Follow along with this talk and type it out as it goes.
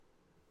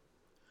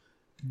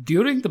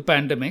During the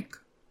pandemic,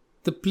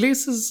 the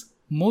places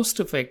most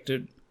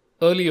affected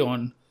early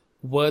on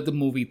were the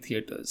movie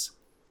theaters.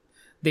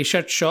 They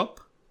shut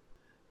shop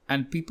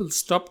and people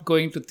stopped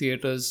going to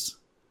theaters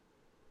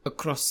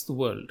across the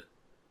world.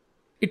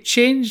 It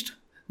changed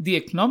the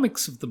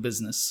economics of the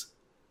business.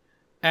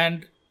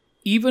 And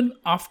even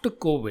after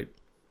COVID,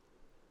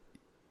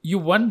 you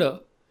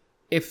wonder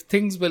if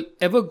things will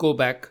ever go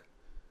back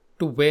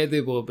to where they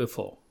were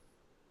before.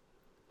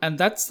 And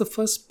that's the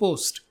first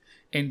post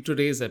in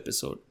today's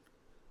episode.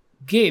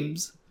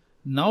 Games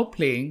now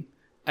playing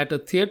at a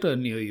theater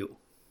near you.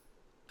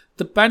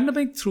 The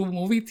pandemic threw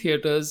movie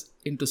theaters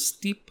into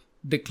steep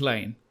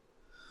decline.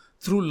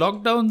 Through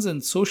lockdowns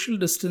and social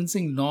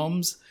distancing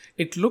norms,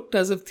 it looked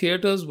as if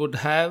theaters would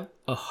have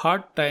a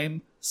hard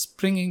time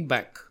springing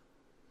back.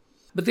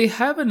 But they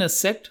have an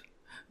asset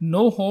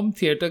no home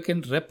theater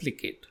can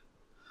replicate: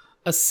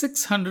 a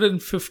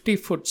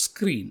 650-foot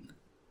screen.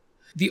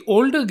 The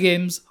older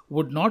games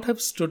would not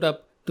have stood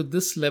up to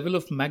this level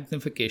of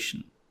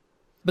magnification.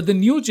 But the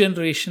new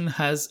generation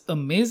has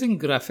amazing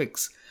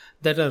graphics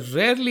that are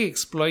rarely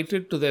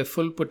exploited to their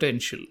full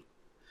potential.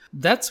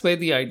 That's where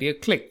the idea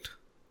clicked.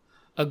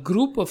 A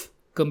group of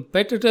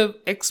competitive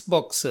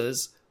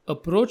Xboxers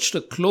approached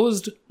a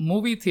closed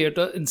movie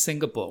theater in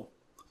Singapore.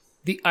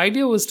 The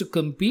idea was to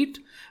compete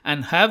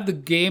and have the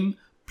game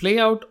play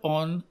out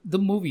on the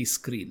movie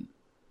screen.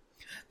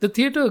 The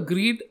theater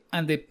agreed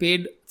and they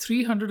paid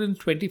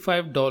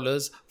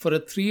 $325 for a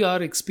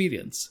 3-hour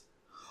experience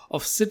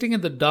of sitting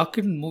in the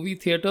darkened movie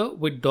theater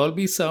with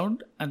Dolby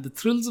sound and the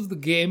thrills of the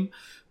game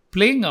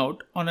playing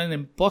out on an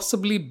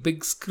impossibly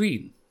big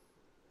screen.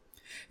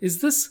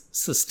 Is this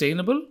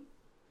sustainable?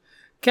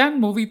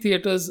 Can movie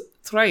theaters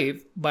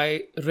thrive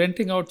by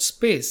renting out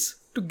space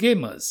to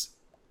gamers?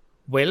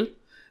 Well,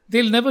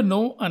 they'll never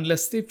know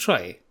unless they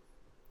try.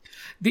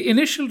 The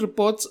initial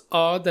reports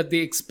are that the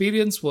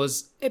experience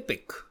was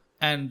epic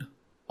and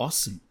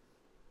awesome.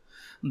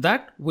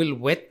 That will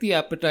whet the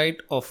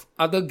appetite of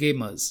other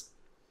gamers.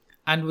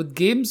 And with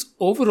games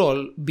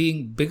overall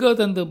being bigger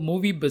than the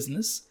movie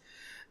business,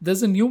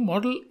 there's a new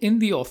model in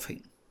the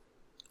offing: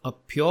 a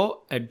pure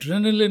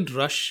adrenaline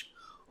rush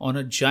on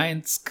a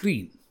giant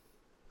screen.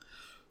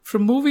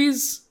 From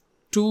movies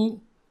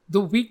to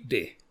the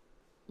weekday,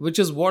 which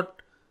is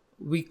what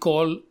we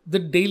call the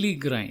daily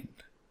grind.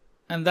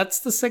 And that's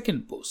the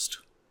second post.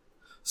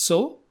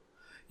 So,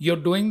 you're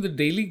doing the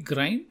daily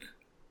grind?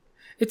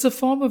 It's a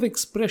form of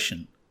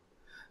expression.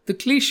 The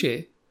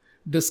cliché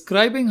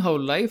describing how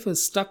life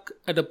is stuck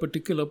at a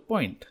particular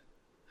point.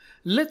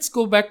 Let's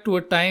go back to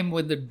a time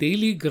when the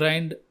daily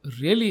grind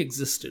really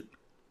existed.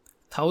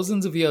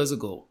 Thousands of years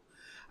ago,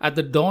 at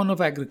the dawn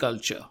of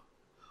agriculture,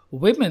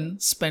 women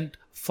spent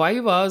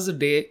 5 hours a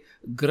day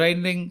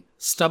grinding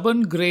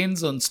stubborn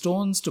grains on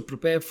stones to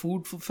prepare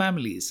food for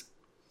families.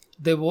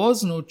 There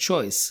was no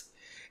choice.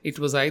 It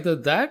was either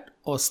that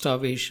or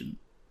starvation.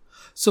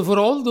 So for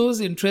all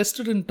those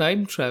interested in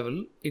time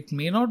travel, it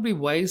may not be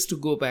wise to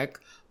go back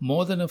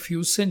more than a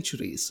few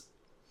centuries.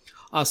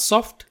 Our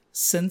soft,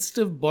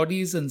 sensitive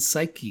bodies and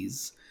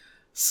psyches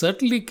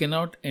certainly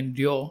cannot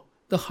endure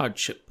the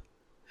hardship.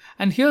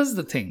 And here's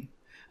the thing: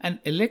 an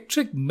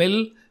electric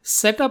mill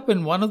set up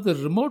in one of the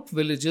remote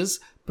villages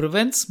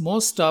prevents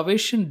more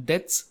starvation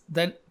deaths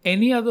than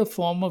any other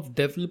form of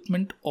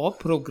development or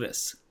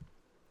progress.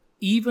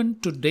 Even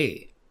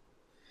today,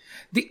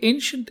 the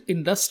ancient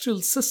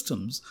industrial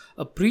systems,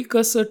 a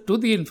precursor to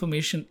the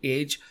information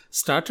age,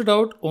 started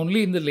out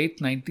only in the late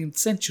 19th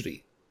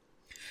century.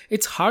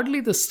 It's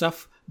hardly the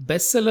stuff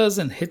bestsellers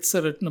and hits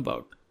are written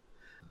about.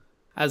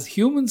 As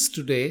humans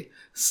today,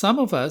 some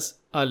of us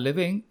are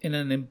living in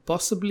an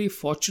impossibly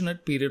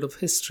fortunate period of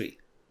history.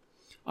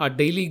 Our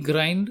daily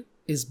grind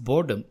is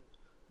boredom,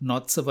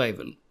 not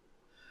survival.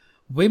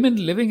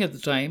 Women living at the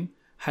time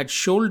had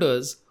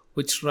shoulders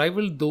which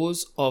rivaled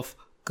those of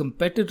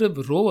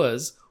competitive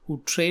rowers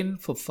who train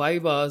for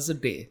 5 hours a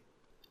day.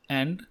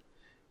 And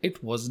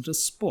it wasn't a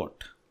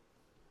sport.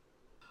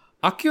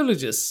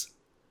 Archeologists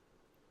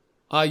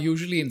are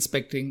usually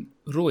inspecting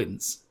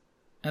ruins,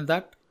 and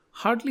that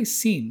hardly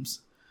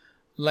seems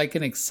like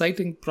an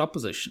exciting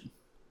proposition.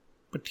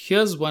 But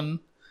here's one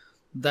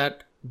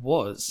that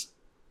was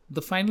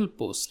the final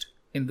post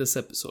in this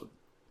episode.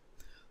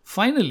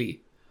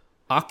 Finally,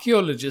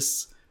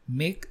 archeologists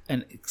make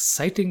an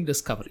exciting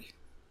discovery.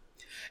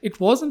 It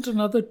wasn't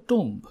another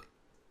tomb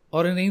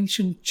or an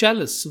ancient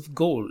chalice of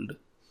gold.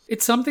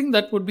 It's something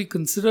that would be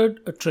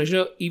considered a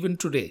treasure even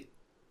today.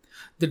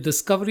 The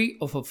discovery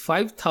of a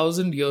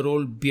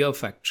 5,000-year-old beer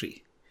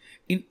factory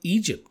in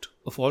Egypt,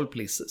 of all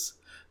places.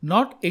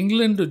 Not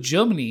England or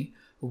Germany,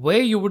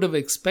 where you would have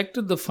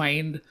expected the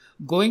find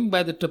going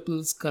by the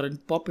tipple's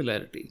current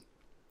popularity.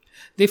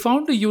 They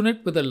found a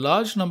unit with a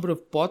large number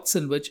of pots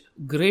in which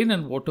grain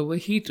and water were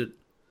heated.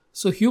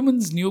 So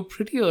humans knew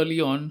pretty early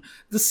on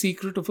the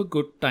secret of a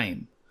good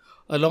time.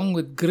 Along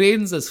with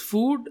grains as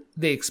food,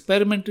 they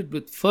experimented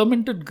with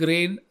fermented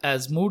grain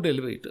as mood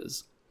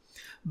elevators.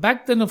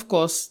 Back then, of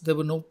course, there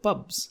were no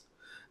pubs.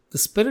 The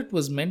spirit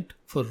was meant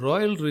for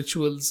royal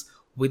rituals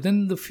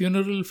within the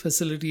funeral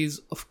facilities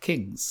of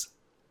kings.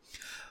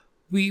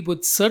 We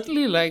would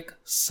certainly like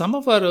some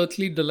of our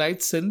earthly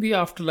delights in the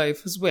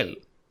afterlife as well.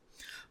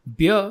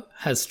 Beer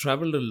has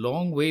traveled a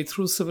long way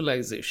through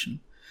civilization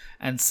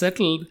and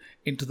settled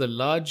into the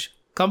large,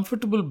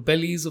 comfortable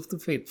bellies of the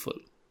faithful.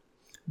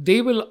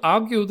 They will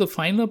argue the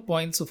finer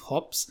points of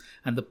hops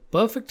and the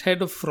perfect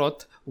head of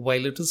froth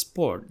while it is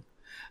poured,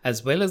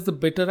 as well as the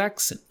bitter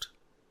accent.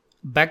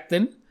 Back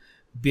then,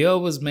 beer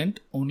was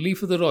meant only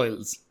for the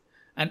royals,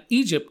 and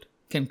Egypt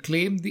can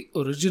claim the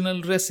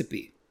original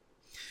recipe.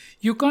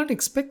 You can't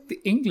expect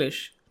the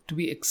English to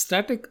be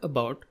ecstatic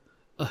about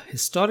a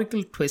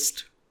historical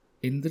twist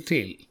in the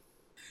tale.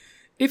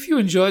 If you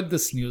enjoyed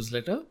this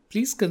newsletter,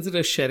 please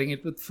consider sharing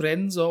it with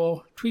friends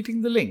or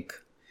tweeting the link.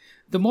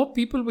 The more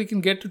people we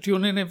can get to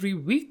tune in every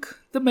week,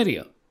 the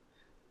merrier.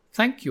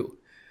 Thank you,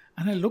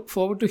 and I look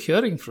forward to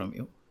hearing from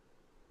you.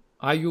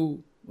 Are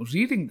you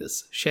reading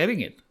this,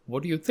 sharing it?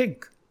 What do you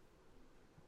think?